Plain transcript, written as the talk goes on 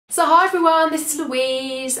So hi everyone, this is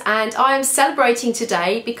Louise and I am celebrating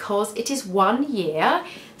today because it is 1 year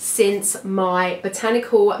since my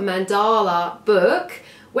Botanical Mandala book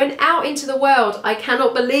went out into the world. I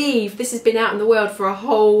cannot believe this has been out in the world for a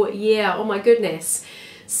whole year, oh my goodness.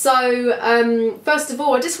 So first of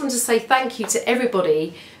all, I just want to say thank you to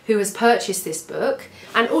everybody who has purchased this book,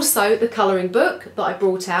 and also the colouring book that I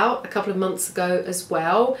brought out a couple of months ago as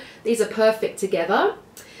well. These are perfect together.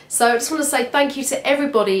 So I just want to say thank you to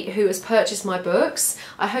everybody who has purchased my books.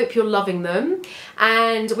 I hope you're loving them,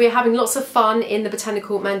 and we're having lots of fun in the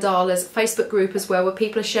Botanical Mandalas Facebook group as well, where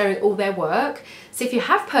people are sharing all their work. So if you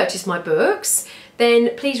have purchased my books,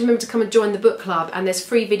 then please remember to come and join the book club, and there's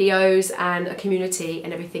free videos and a community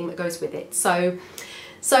and everything that goes with it. So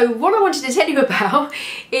what I wanted to tell you about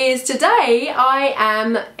is today I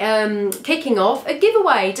am kicking off a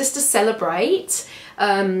giveaway just to celebrate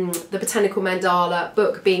the Botanical Mandala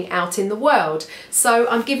book being out in the world. So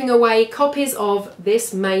I'm giving away copies of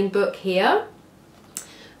this main book here,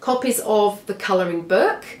 copies of the colouring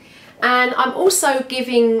book, and I'm also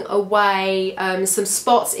giving away some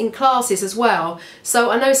spots in classes as well. So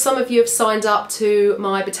I know some of you have signed up to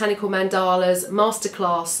my Botanical Mandalas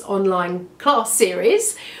Masterclass online class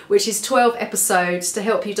series, which is 12 episodes to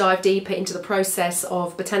help you dive deeper into the process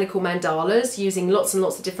of botanical mandalas using lots and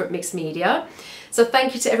lots of different mixed media. So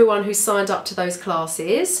thank you to everyone who signed up to those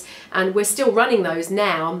classes, and we're still running those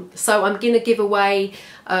now. So I'm going to give away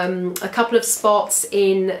a couple of spots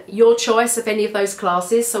in your choice of any of those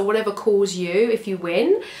classes, so whatever calls you if you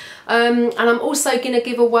win. And I'm also going to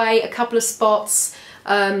give away a couple of spots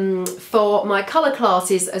for my colour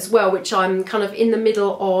classes as well, which I'm kind of in the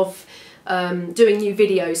middle of doing new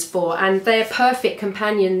videos for, and they're perfect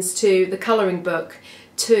companions to the colouring book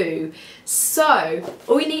too. So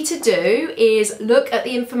all you need to do is look at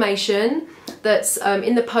the information that's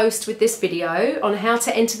in the post with this video on how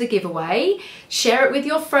to enter the giveaway. Share it with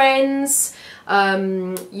your friends.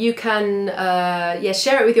 You can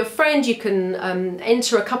share it with your friend. You can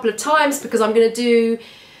enter a couple of times, because I'm going to do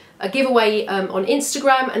a giveaway on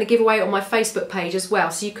Instagram and a giveaway on my Facebook page as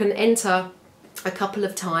well, so you can enter a couple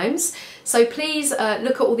of times. So please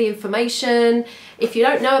look at all the information. If you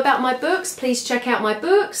don't know about my books, please check out my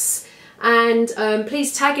books, and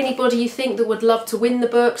please tag anybody you think that would love to win the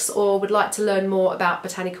books or would like to learn more about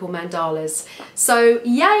botanical mandalas. So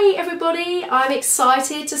yay everybody, I'm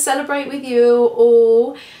excited to celebrate with you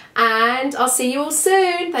all, and I'll see you all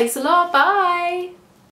soon. Thanks a lot, bye.